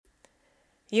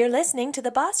You're listening to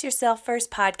the Boss Yourself First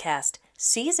podcast,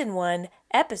 Season 1,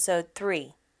 Episode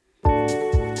 3.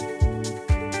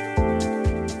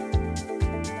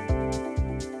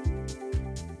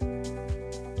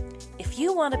 If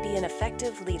you want to be an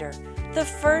effective leader, the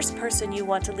first person you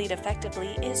want to lead effectively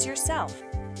is yourself.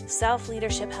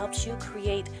 Self-leadership helps you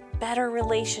create better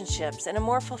relationships and a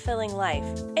more fulfilling life,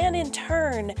 and in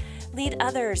turn, lead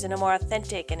others in a more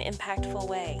authentic and impactful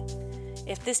way.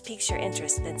 If this piques your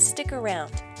interest, then stick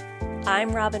around.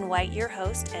 I'm Robin White, your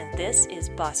host, and this is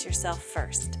Boss Yourself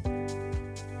First.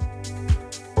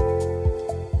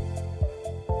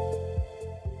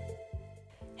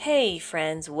 Hey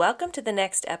friends, welcome to the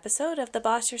next episode of the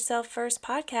Boss Yourself First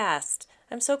podcast.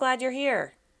 I'm so glad you're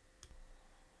here.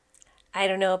 I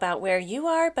don't know about where you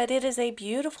are, but it is a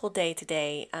beautiful day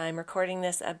today. I'm recording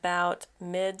this about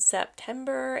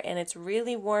mid-September, and it's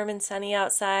really warm and sunny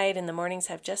outside, and the mornings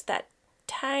have just that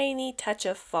tiny touch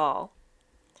of fall.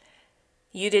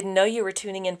 You didn't know you were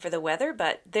tuning in for the weather,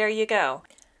 but there you go.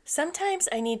 Sometimes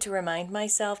I need to remind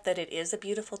myself that it is a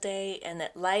beautiful day and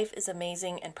that life is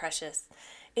amazing and precious.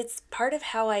 It's part of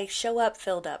how I show up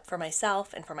filled up for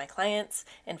myself and for my clients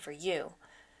and for you.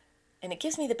 And it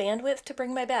gives me the bandwidth to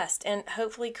bring my best and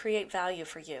hopefully create value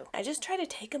for you. I just try to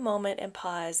take a moment and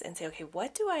pause and say, okay,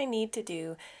 what do I need to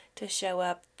do to show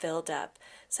up filled up?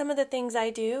 Some of the things I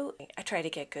do, I try to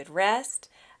get good rest.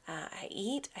 I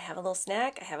eat, I have a little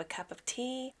snack, I have a cup of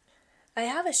tea. I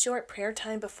have a short prayer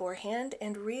time beforehand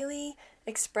and really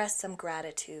express some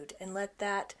gratitude and let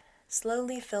that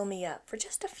slowly fill me up for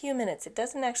just a few minutes. It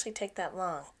doesn't actually take that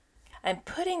long. I'm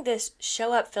putting this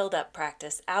show up filled up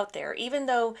practice out there, even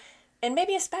though, and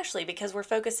maybe especially because we're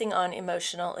focusing on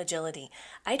emotional agility.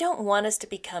 I don't want us to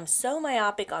become so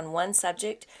myopic on one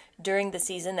subject during the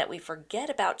season that we forget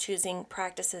about choosing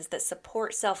practices that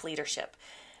support self-leadership,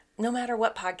 no matter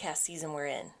what podcast season we're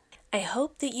in. I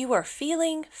hope that you are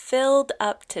feeling filled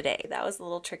up today. That was a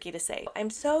little tricky to say.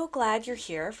 I'm so glad you're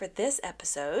here for this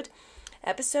episode,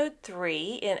 episode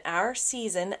 3 in our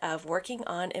season of working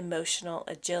on emotional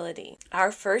agility.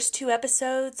 Our first 2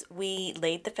 episodes, we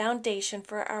laid the foundation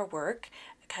for our work,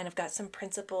 kind of got some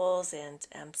principles and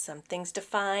some things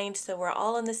defined, so we're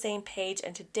all on the same page,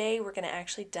 and today we're going to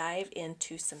actually dive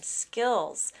into some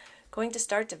skills, going to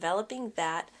start developing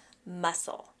that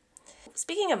muscle.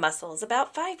 Speaking of muscles,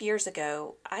 about 5 years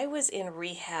ago, I was in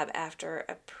rehab after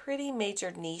a pretty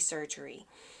major knee surgery.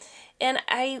 And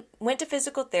I went to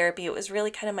physical therapy. It was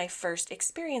really kind of my first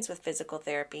experience with physical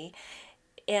therapy.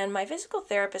 And my physical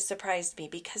therapist surprised me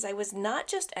because I was not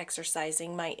just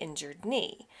exercising my injured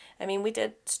knee. I mean, we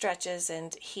did stretches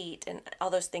and heat and all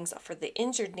those things for the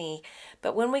injured knee.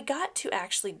 But when we got to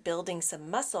actually building some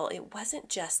muscle, it wasn't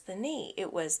just the knee.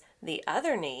 It was the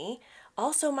other knee,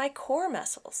 also my core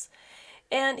muscles.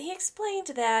 And he explained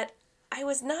that I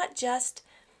was not just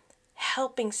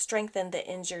helping strengthen the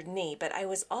injured knee, but I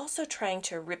was also trying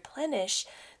to replenish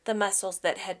the muscles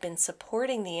that had been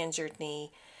supporting the injured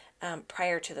knee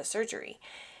prior to the surgery,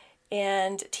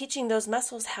 and teaching those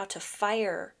muscles how to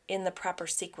fire in the proper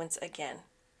sequence again.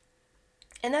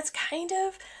 And that's kind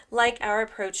of like our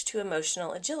approach to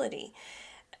emotional agility.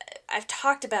 I've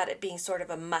talked about it being sort of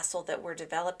a muscle that we're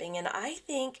developing, and I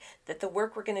think that the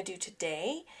work we're going to do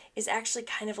today is actually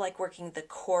kind of like working the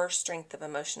core strength of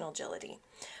emotional agility.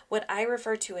 What I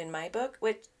refer to in my book,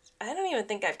 which I don't even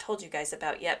think I've told you guys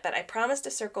about yet, but I promise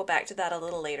to circle back to that a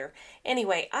little later.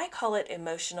 Anyway, I call it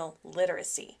emotional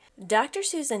literacy. Dr.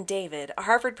 Susan David, a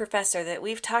Harvard professor that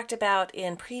we've talked about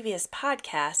in previous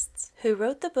podcasts, who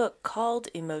wrote the book called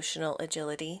Emotional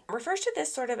Agility, refers to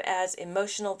this sort of as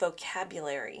emotional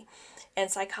vocabulary. And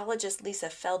psychologist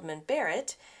Lisa Feldman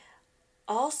Barrett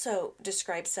also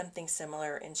describes something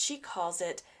similar, and she calls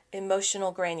it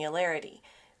emotional granularity,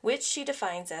 which she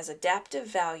defines as adaptive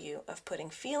value of putting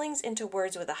feelings into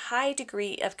words with a high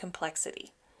degree of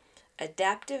complexity.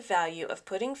 Adaptive value of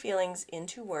putting feelings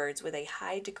into words with a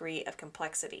high degree of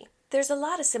complexity. There's a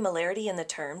lot of similarity in the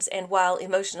terms, and while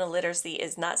emotional literacy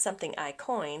is not something I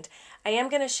coined, I am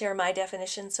going to share my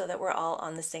definition so that we're all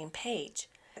on the same page.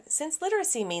 Since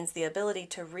literacy means the ability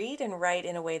to read and write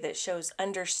in a way that shows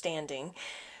understanding,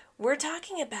 we're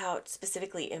talking about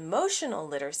specifically emotional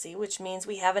literacy, which means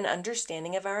we have an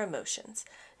understanding of our emotions,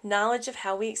 knowledge of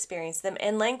how we experience them,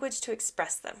 and language to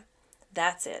express them.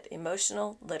 That's it,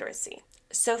 emotional literacy.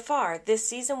 So far, this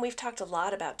season, we've talked a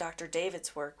lot about Dr.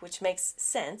 David's work, which makes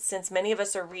sense since many of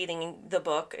us are reading the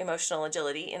book, Emotional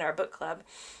Agility, in our book club,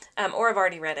 or have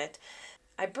already read it.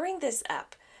 I bring this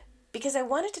up because I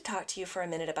wanted to talk to you for a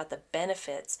minute about the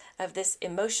benefits of this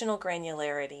emotional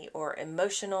granularity or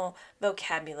emotional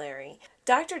vocabulary.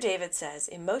 Dr. David says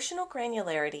emotional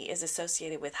granularity is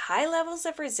associated with high levels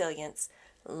of resilience,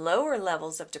 lower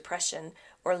levels of depression,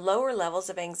 or lower levels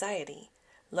of anxiety,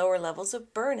 lower levels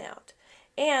of burnout.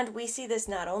 And we see this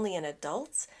not only in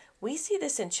adults, we see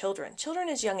this in children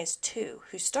as young as 2,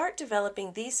 who start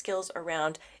developing these skills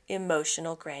around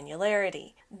emotional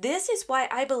granularity. This is why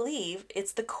I believe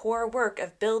it's the core work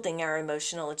of building our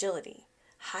emotional agility.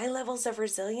 High levels of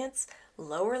resilience,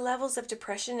 lower levels of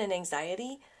depression and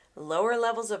anxiety, lower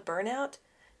levels of burnout.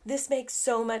 This makes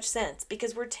so much sense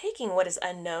because we're taking what is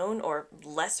unknown or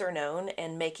lesser known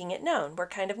and making it known. We're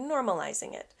kind of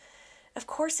normalizing it. Of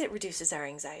course it reduces our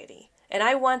anxiety, and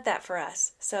I want that for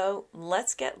us. So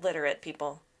let's get literate,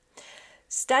 people.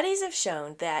 Studies have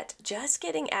shown that just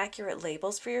getting accurate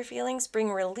labels for your feelings bring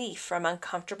relief from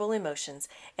uncomfortable emotions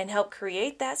and help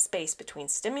create that space between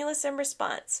stimulus and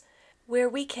response, where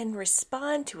we can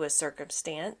respond to a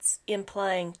circumstance,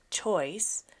 implying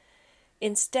choice,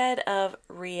 instead of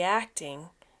reacting,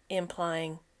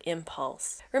 implying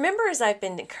impulse. Remember, as I've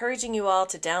been encouraging you all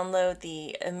to download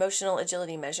the Emotional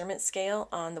Agility Measurement Scale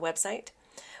on the website?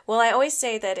 Well, I always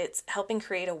say that it's helping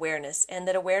create awareness, and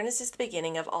that awareness is the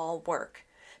beginning of all work.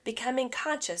 Becoming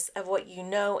conscious of what you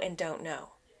know and don't know.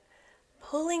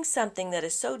 Pulling something that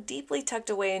is so deeply tucked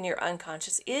away in your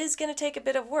unconscious is going to take a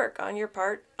bit of work on your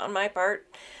part, on my part,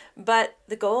 but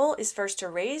the goal is first to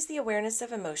raise the awareness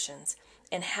of emotions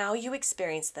and how you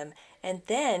experience them, and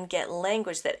then get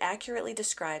language that accurately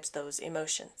describes those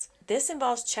emotions. This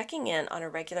involves checking in on a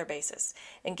regular basis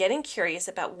and getting curious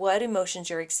about what emotions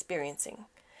you're experiencing.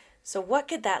 So what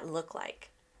could that look like?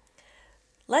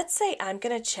 Let's say I'm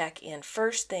going to check in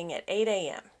first thing at 8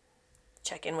 a.m.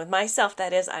 Check in with myself,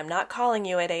 that is. I'm not calling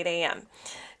you at 8 a.m.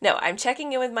 No, I'm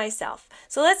checking in with myself.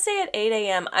 So let's say at 8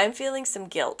 a.m. I'm feeling some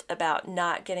guilt about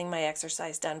not getting my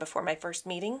exercise done before my first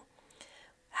meeting.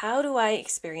 How do I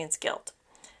experience guilt?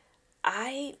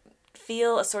 I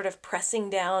feel a sort of pressing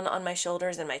down on my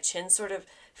shoulders, and my chin sort of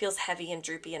feels heavy and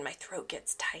droopy, and my throat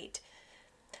gets tight.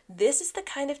 This is the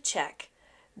kind of check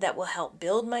that will help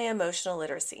build my emotional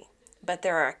literacy. But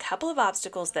there are a couple of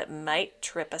obstacles that might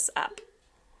trip us up.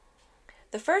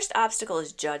 The first obstacle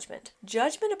is judgment.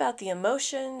 Judgment about the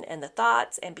emotion and the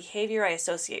thoughts and behavior I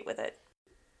associate with it.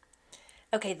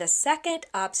 Okay, the second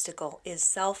obstacle is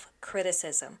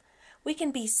self-criticism. We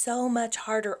can be so much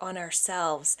harder on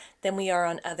ourselves than we are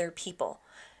on other people,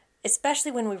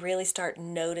 especially when we really start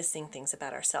noticing things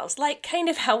about ourselves. Like kind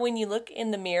of how when you look in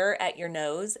the mirror at your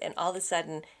nose and all of a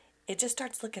sudden it just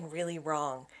starts looking really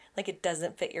wrong, like it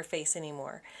doesn't fit your face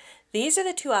anymore. These are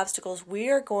the two obstacles we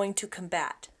are going to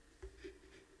combat.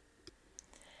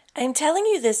 I'm telling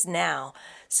you this now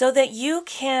so that you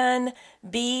can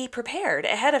be prepared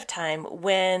ahead of time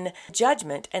when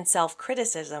judgment and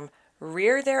self-criticism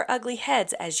rear their ugly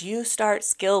heads as you start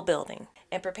skill building.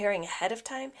 And preparing ahead of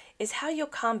time is how you'll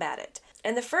combat it.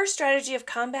 And the first strategy of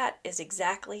combat is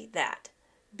exactly that,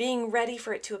 being ready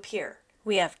for it to appear.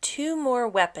 We have 2 more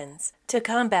weapons to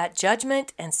combat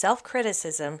judgment and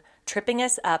self-criticism tripping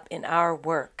us up in our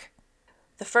work.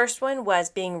 The first one was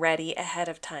being ready ahead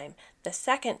of time. The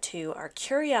second 2 are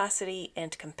curiosity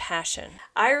and compassion.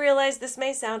 I realize this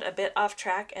may sound a bit off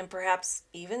track and perhaps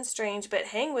even strange, but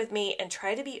hang with me and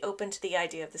try to be open to the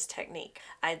idea of this technique.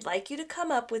 I'd like you to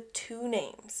come up with 2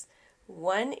 names.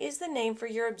 One is the name for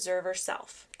your observer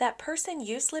self, that person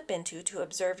you slip into to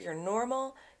observe your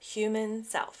normal human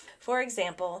self. For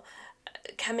example,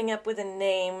 coming up with a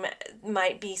name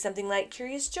might be something like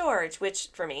Curious George, which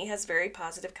for me has very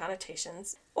positive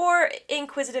connotations, or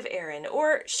Inquisitive Aaron,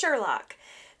 or Sherlock.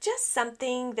 Just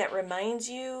something that reminds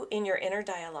you in your inner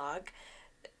dialogue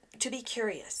to be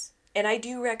curious. And I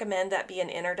do recommend that be an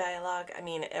inner dialogue. I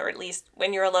mean, or at least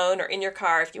when you're alone or in your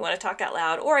car if you want to talk out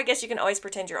loud, or I guess you can always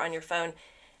pretend you're on your phone.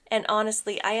 And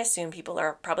honestly, I assume people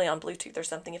are probably on Bluetooth or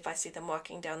something if I see them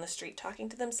walking down the street talking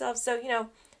to themselves. So,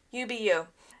 you be you.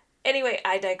 Anyway,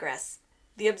 I digress.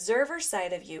 The observer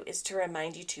side of you is to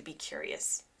remind you to be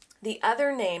curious. The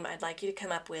other name I'd like you to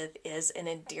come up with is an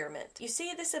endearment. You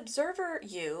see, this observer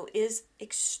you is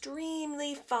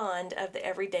extremely fond of the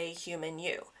everyday human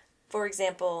you. For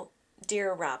example,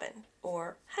 Dear Robin,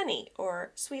 or Honey,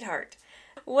 or Sweetheart.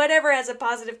 Whatever has a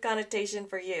positive connotation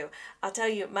for you. I'll tell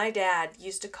you, my dad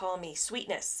used to call me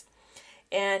Sweetness.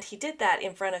 And he did that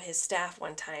in front of his staff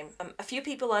one time. A few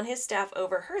people on his staff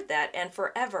overheard that, and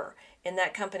forever in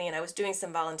that company, and I was doing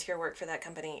some volunteer work for that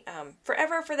company,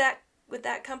 forever for that with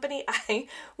that company, I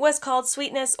was called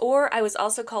Sweetness, or I was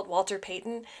also called Walter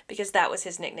Payton because that was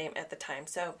his nickname at the time.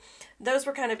 So those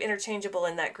were kind of interchangeable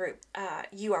in that group.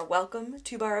 You are welcome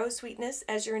to borrow Sweetness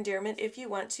as your endearment if you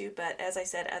want to, but as I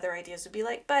said, other ideas would be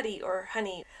like buddy or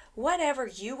honey, whatever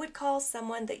you would call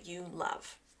someone that you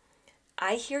love.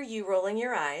 I hear you rolling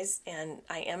your eyes, and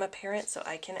I am a parent, so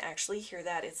I can actually hear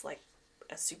that. It's like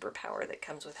a superpower that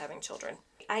comes with having children.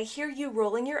 I hear you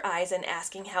rolling your eyes and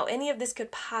asking how any of this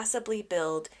could possibly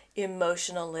build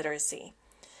emotional literacy.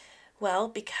 Well,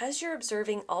 because your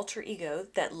observing alter ego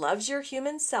that loves your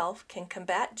human self can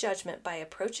combat judgment by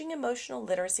approaching emotional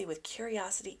literacy with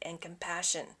curiosity and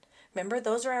compassion. Remember,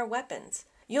 those are our weapons.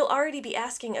 You'll already be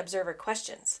asking observer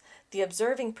questions. The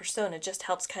observing persona just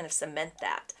helps kind of cement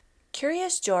that.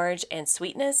 Curious George and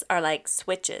Sweetness are like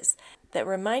switches that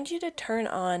remind you to turn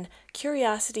on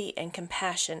curiosity and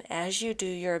compassion as you do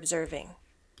your observing.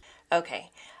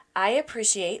 Okay, I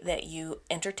appreciate that you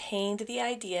entertained the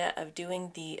idea of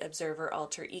doing the observer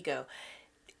alter ego.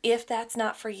 If that's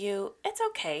not for you, it's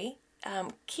okay.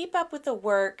 Keep up with the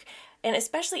work, and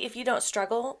especially if you don't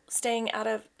struggle staying out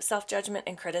of self-judgment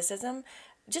and criticism,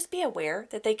 just be aware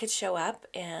that they could show up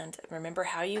and remember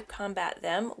how you combat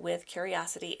them with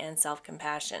curiosity and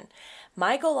self-compassion.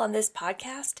 My goal on this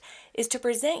podcast is to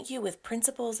present you with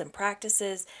principles and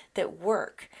practices that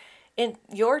work. And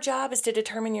your job is to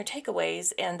determine your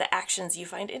takeaways and the actions you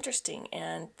find interesting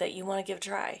and that you want to give a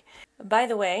try. By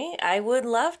the way, I would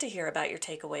love to hear about your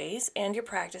takeaways and your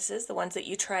practices, the ones that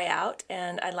you try out,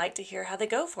 and I'd like to hear how they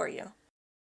go for you.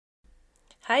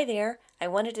 Hi there. I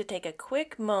wanted to take a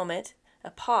quick moment, a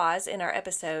pause in our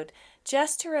episode,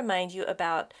 just to remind you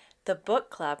about the book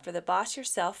club for the Boss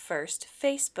Yourself First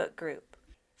Facebook group.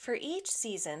 For each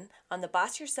season on the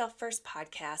Boss Yourself First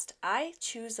podcast, I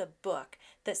choose a book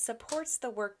that supports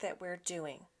the work that we're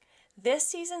doing. This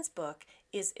season's book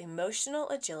is Emotional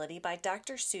Agility by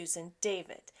Dr. Susan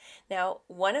David. Now,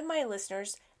 one of my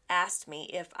listeners asked me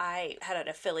if I had an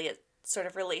affiliate sort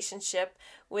of relationship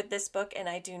with this book, and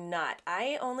I do not.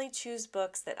 I only choose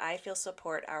books that I feel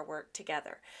support our work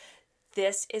together.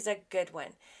 This is a good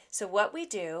one. So what we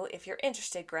do, if you're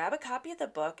interested, grab a copy of the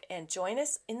book and join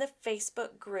us in the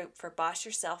Facebook group for Boss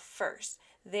Yourself First.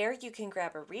 There you can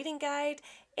grab a reading guide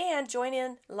and join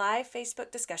in live Facebook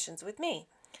discussions with me.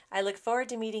 I look forward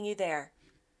to meeting you there.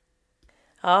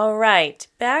 All right,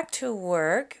 back to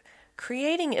work.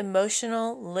 Creating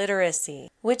emotional literacy,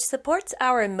 which supports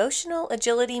our emotional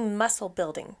agility muscle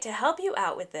building. To help you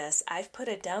out with this, I've put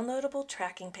a downloadable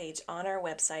tracking page on our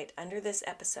website under this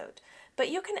episode. But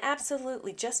you can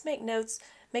absolutely just make notes,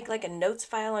 make like a notes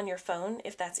file on your phone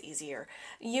if that's easier.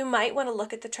 You might want to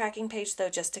look at the tracking page though,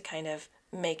 just to kind of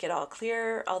make it all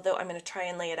clear, although I'm going to try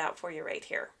and lay it out for you right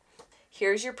here.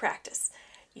 Here's your practice.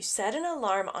 You set an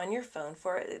alarm on your phone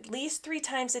for at least 3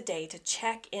 times a day to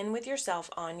check in with yourself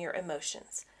on your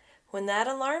emotions. When that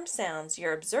alarm sounds,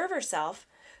 your observer self,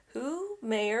 who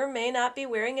may or may not be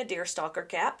wearing a deerstalker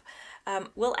cap,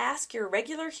 will ask your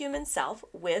regular human self,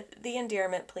 with the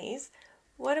endearment please,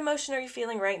 what emotion are you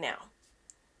feeling right now?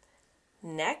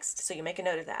 Next, so you make a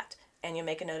note of that, and you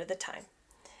make a note of the time.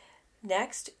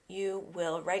 Next, you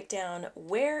will write down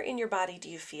where in your body do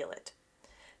you feel it.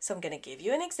 So I'm going to give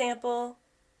you an example.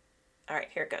 All right,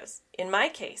 here it goes. In my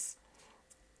case,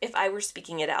 if I were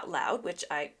speaking it out loud, which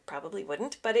I probably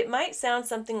wouldn't, but it might sound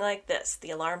something like this. The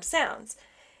alarm sounds.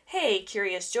 Hey,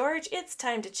 Curious George, it's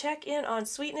time to check in on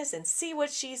Sweetness and see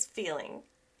what she's feeling.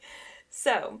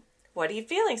 So, what are you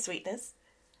feeling, Sweetness?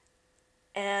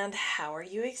 And how are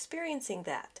you experiencing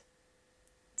that?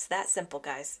 It's that simple,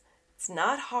 guys. It's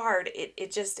not hard.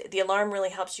 It just, the alarm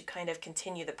really helps you kind of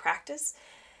continue the practice.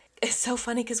 It's so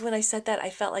funny because when I said that,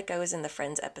 I felt like I was in the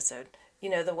Friends episode. You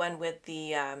know, the one with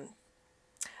the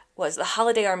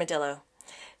Holiday Armadillo.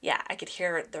 Yeah, I could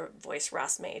hear the voice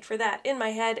Ross made for that in my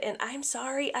head. And I'm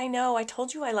sorry, I know, I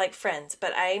told you I like Friends,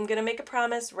 but I'm going to make a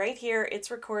promise right here.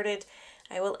 It's recorded.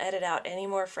 I will edit out any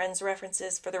more Friends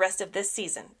references for the rest of this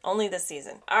season. Only this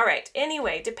season. All right.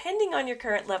 Anyway, depending on your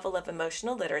current level of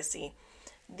emotional literacy,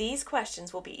 these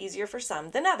questions will be easier for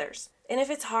some than others. And if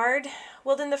it's hard,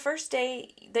 well, then the first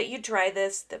day that you try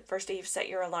this, the first day you've set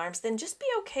your alarms, then just be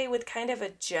okay with kind of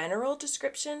a general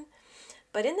description.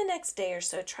 But in the next day or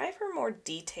so, try for more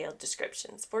detailed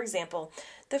descriptions. For example,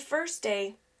 the first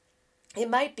day, it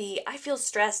might be, I feel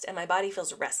stressed and my body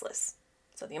feels restless.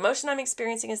 So the emotion I'm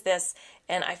experiencing is this,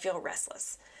 and I feel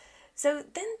restless. So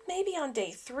then maybe on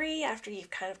day 3, after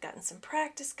you've kind of gotten some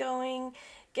practice going,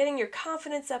 getting your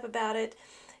confidence up about it,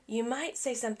 you might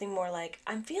say something more like,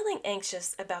 I'm feeling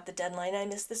anxious about the deadline I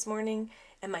missed this morning,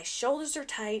 and my shoulders are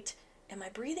tight, and my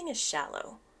breathing is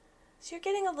shallow. So you're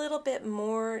getting a little bit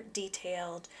more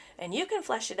detailed, and you can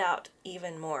flesh it out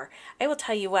even more. I will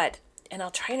tell you what, and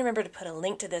I'll try and remember to put a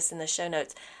link to this in the show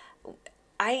notes.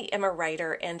 I am a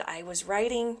writer, and I was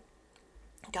writing,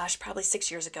 probably 6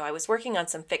 years ago. I was working on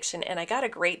some fiction, and I got a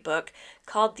great book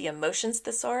called The Emotions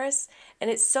Thesaurus,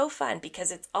 and it's so fun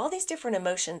because it's all these different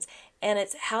emotions, and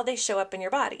it's how they show up in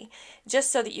your body,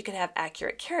 just so that you can have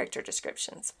accurate character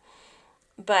descriptions.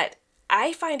 But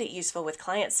I find it useful with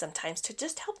clients sometimes to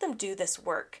just help them do this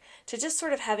work, to just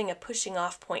sort of having a pushing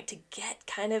off point to get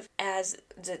kind of, as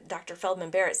Dr. Feldman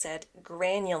Barrett said,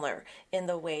 granular in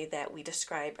the way that we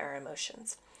describe our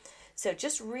emotions. So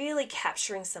just really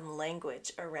capturing some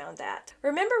language around that.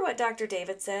 Remember what Dr.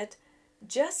 David said?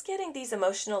 Just getting these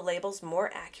emotional labels more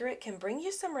accurate can bring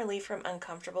you some relief from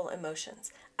uncomfortable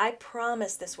emotions. I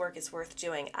promise this work is worth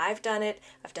doing. I've done it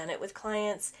with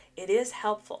clients. It is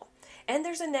helpful. And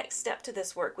there's a next step to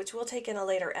this work, which we'll take in a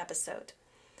later episode.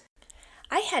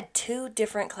 I had 2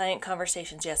 different client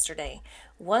conversations yesterday.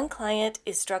 One client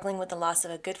is struggling with the loss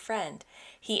of a good friend.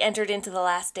 He entered into the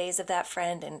last days of that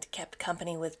friend and kept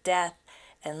company with death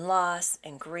and loss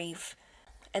and grief.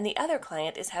 And the other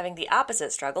client is having the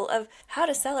opposite struggle of how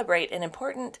to celebrate an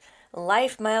important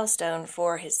life milestone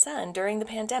for his son during the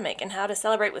pandemic, and how to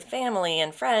celebrate with family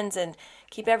and friends and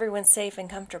keep everyone safe and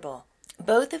comfortable.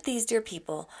 Both of these dear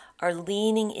people are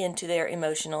leaning into their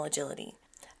emotional agility.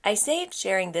 I saved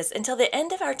sharing this until the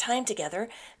end of our time together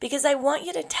because I want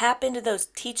you to tap into those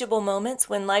teachable moments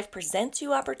when life presents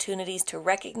you opportunities to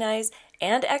recognize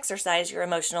and exercise your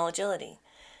emotional agility.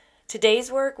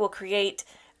 Today's work will create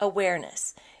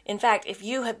awareness. In fact, if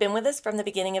you have been with us from the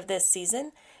beginning of this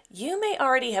season, you may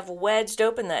already have wedged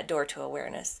open that door to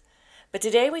awareness. But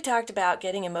today we talked about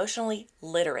getting emotionally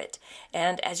literate,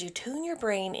 and as you tune your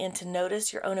brain in to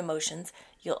notice your own emotions,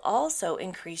 you'll also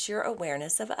increase your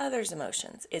awareness of others'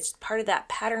 emotions. It's part of that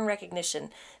pattern recognition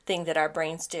thing that our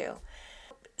brains do.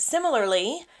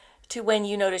 Similarly to when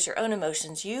you notice your own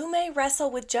emotions, you may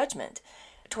wrestle with judgment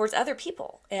towards other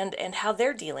people and how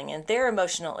they're dealing and their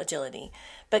emotional agility.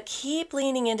 But keep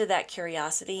leaning into that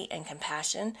curiosity and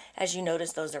compassion as you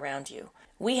notice those around you.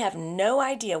 We have no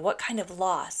idea what kind of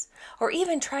loss or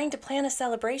even trying to plan a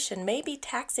celebration may be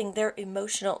taxing their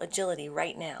emotional agility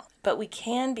right now. But we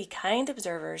can be kind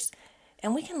observers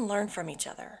and we can learn from each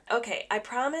other. Okay, I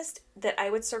promised that I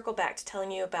would circle back to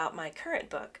telling you about my current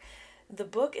book. The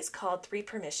book is called 3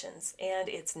 Permissions, and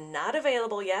it's not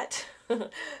available yet,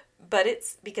 but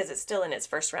it's because it's still in its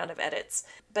first round of edits.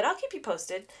 But I'll keep you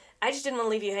posted. I just didn't want to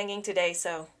leave you hanging today,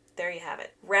 so there you have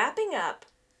it. Wrapping up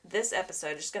this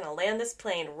episode, just going to land this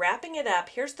plane. Wrapping it up,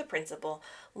 here's the principle.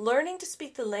 Learning to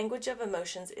speak the language of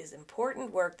emotions is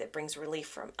important work that brings relief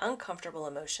from uncomfortable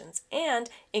emotions and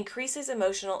increases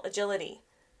emotional agility.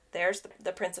 There's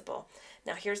the principle.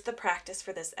 Now here's the practice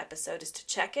for this episode is to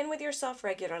check in with yourself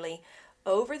regularly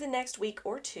over the next week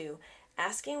or 2,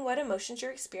 asking what emotions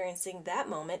you're experiencing that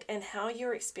moment and how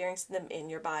you're experiencing them in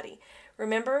your body.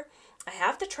 Remember, I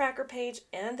have the tracker page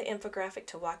and the infographic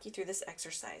to walk you through this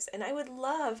exercise, and I would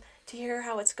love to hear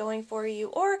how it's going for you.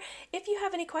 Or if you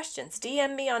have any questions,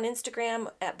 DM me on Instagram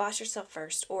at Boss Yourself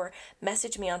First or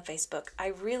message me on Facebook. I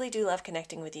really do love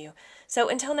connecting with you. So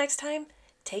until next time,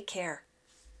 take care.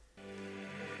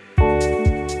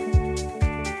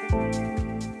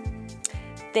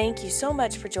 Thank you so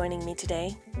much for joining me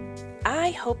today.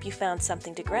 I hope you found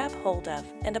something to grab hold of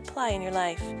and apply in your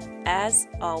life. As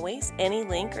always, any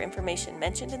link or information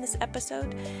mentioned in this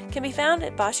episode can be found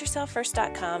at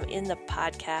bossyourselffirst.com in the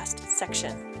podcast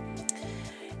section.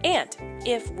 And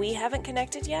if we haven't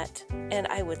connected yet, and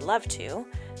I would love to,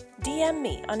 DM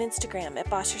me on Instagram at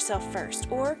Boss Yourself First,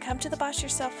 or come to the Boss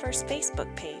Yourself First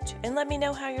Facebook page and let me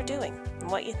know how you're doing and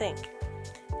what you think.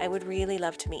 I would really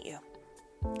love to meet you.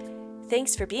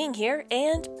 Thanks for being here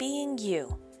and being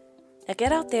you. Now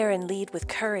get out there and lead with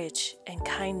courage and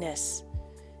kindness,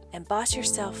 and boss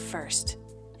yourself first,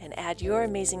 and add your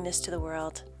amazingness to the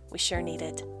world. We sure need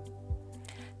it.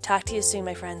 Talk to you soon,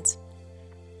 my friends.